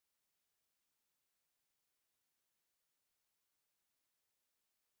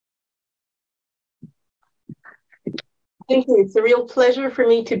Thank you. It's a real pleasure for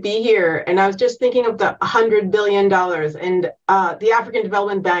me to be here. And I was just thinking of the $100 billion. And the African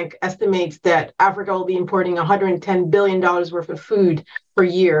Development Bank estimates that Africa will be importing $110 billion worth of food per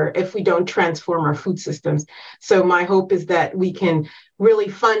year if we don't transform our food systems. So my hope is that we can really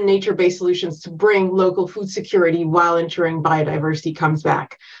fund nature-based solutions to bring local food security while ensuring biodiversity comes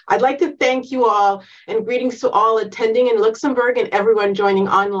back. I'd like to thank you all and greetings to all attending in Luxembourg and everyone joining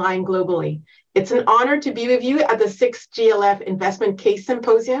online globally. It's an honor to be with you at the 6th GLF Investment Case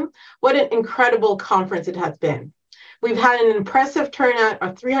Symposium. What an incredible conference it has been. We've had an impressive turnout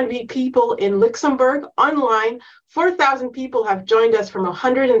of 300 people in Luxembourg online. 4,000 people have joined us from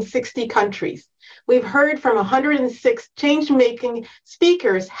 160 countries. We've heard from 106 change-making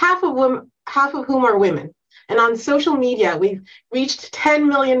speakers, half of whom are women. And on social media, we've reached 10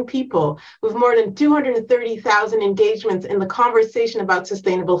 million people with more than 230,000 engagements in the conversation about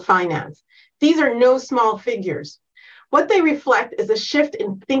sustainable finance. These are no small figures. What they reflect is a shift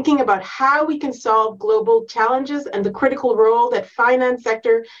in thinking about how we can solve global challenges and the critical role that finance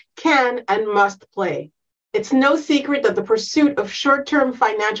sector can and must play. It's no secret that the pursuit of short-term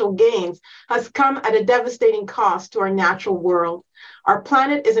financial gains has come at a devastating cost to our natural world. Our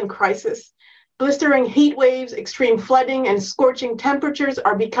planet is in crisis. Blistering heat waves, extreme flooding, and scorching temperatures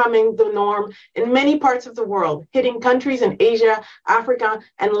are becoming the norm in many parts of the world, hitting countries in Asia, Africa,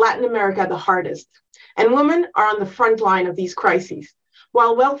 and Latin America the hardest. And women are on the front line of these crises.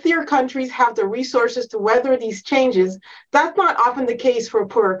 While wealthier countries have the resources to weather these changes, that's not often the case for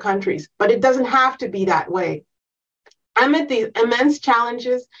poorer countries, but it doesn't have to be that way. Amid these immense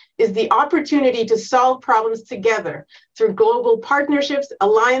challenges is the opportunity to solve problems together through global partnerships,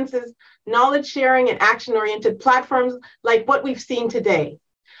 alliances, knowledge sharing, and action-oriented platforms like what we've seen today.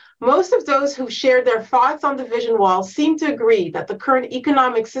 Most of those who shared their thoughts on the vision wall seem to agree that the current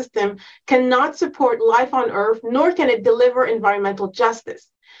economic system cannot support life on Earth, nor can it deliver environmental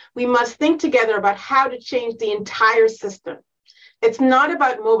justice. We must think together about how to change the entire system. It's not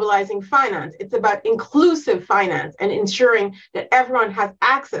about mobilizing finance, it's about inclusive finance and ensuring that everyone has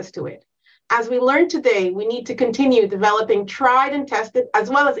access to it. As we learned today, we need to continue developing tried and tested as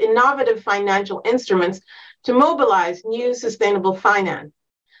well as innovative financial instruments to mobilize new sustainable finance.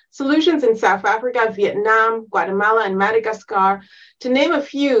 Solutions in South Africa, Vietnam, Guatemala, and Madagascar, to name a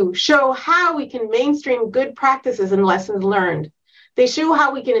few, show how we can mainstream good practices and lessons learned. They show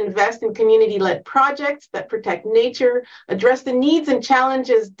how we can invest in community-led projects that protect nature, address the needs and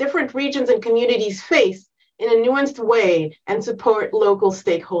challenges different regions and communities face in a nuanced way, and support local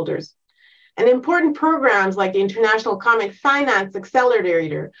stakeholders. And important programs like the International Climate Finance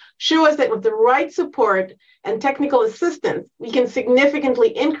Accelerator show us that with the right support and technical assistance, we can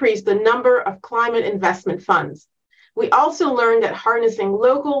significantly increase the number of climate investment funds. We also learned that harnessing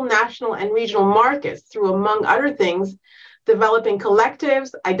local, national, and regional markets through, among other things, developing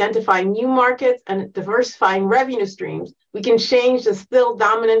collectives, identifying new markets, and diversifying revenue streams, we can change the still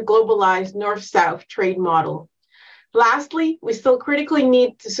dominant globalized North-South trade model. Lastly, we still critically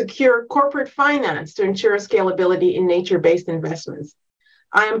need to secure corporate finance to ensure scalability in nature-based investments.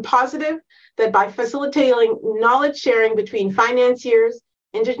 I am positive that by facilitating knowledge sharing between financiers,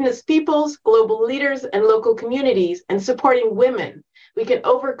 indigenous peoples, global leaders, and local communities, and supporting women, we can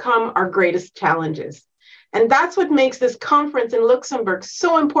overcome our greatest challenges. And that's what makes this conference in Luxembourg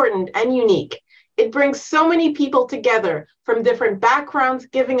so important and unique. It brings so many people together from different backgrounds,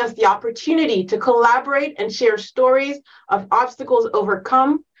 giving us the opportunity to collaborate and share stories of obstacles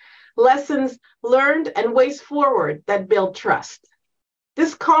overcome, lessons learned, and ways forward that build trust.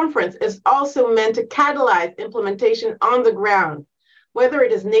 This conference is also meant to catalyze implementation on the ground, whether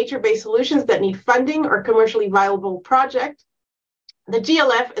it is nature-based solutions that need funding or commercially viable projects. The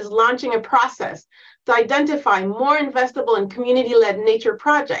GLF is launching a process to identify more investable and community-led nature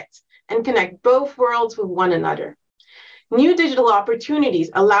projects and connect both worlds with one another. New digital opportunities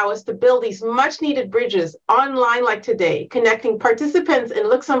allow us to build these much-needed bridges online like today, connecting participants in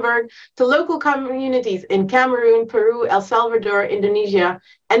Luxembourg to local communities in Cameroon, Peru, El Salvador, Indonesia,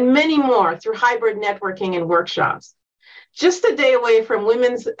 and many more through hybrid networking and workshops. Just a day away from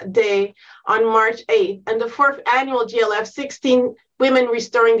Women's Day on March 8th and the 4th annual GLF 16 Women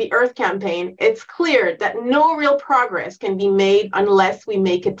Restoring the Earth campaign, it's clear that no real progress can be made unless we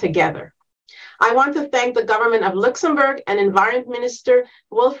make it together. I want to thank the government of Luxembourg and Environment Minister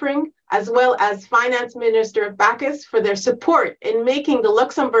Wolfring, as well as Finance Minister Bacchus, for their support in making the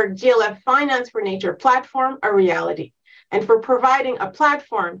Luxembourg GLF Finance for Nature platform a reality, and for providing a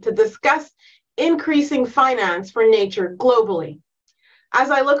platform to discuss increasing finance for nature globally. As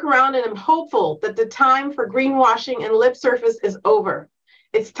I look around and am hopeful that the time for greenwashing and lip service is over,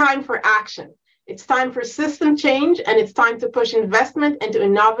 it's time for action. It's time for system change, and it's time to push investment into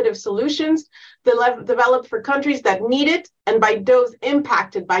innovative solutions developed for countries that need it and by those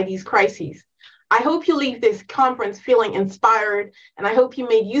impacted by these crises. I hope you leave this conference feeling inspired, and I hope you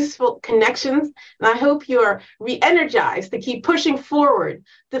made useful connections, and I hope you're re-energized to keep pushing forward,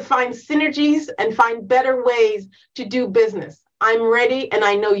 to find synergies and find better ways to do business. I'm ready, and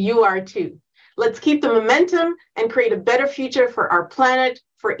I know you are too. Let's keep the momentum and create a better future for our planet,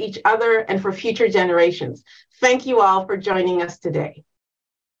 for each other, and for future generations. Thank you all for joining us today.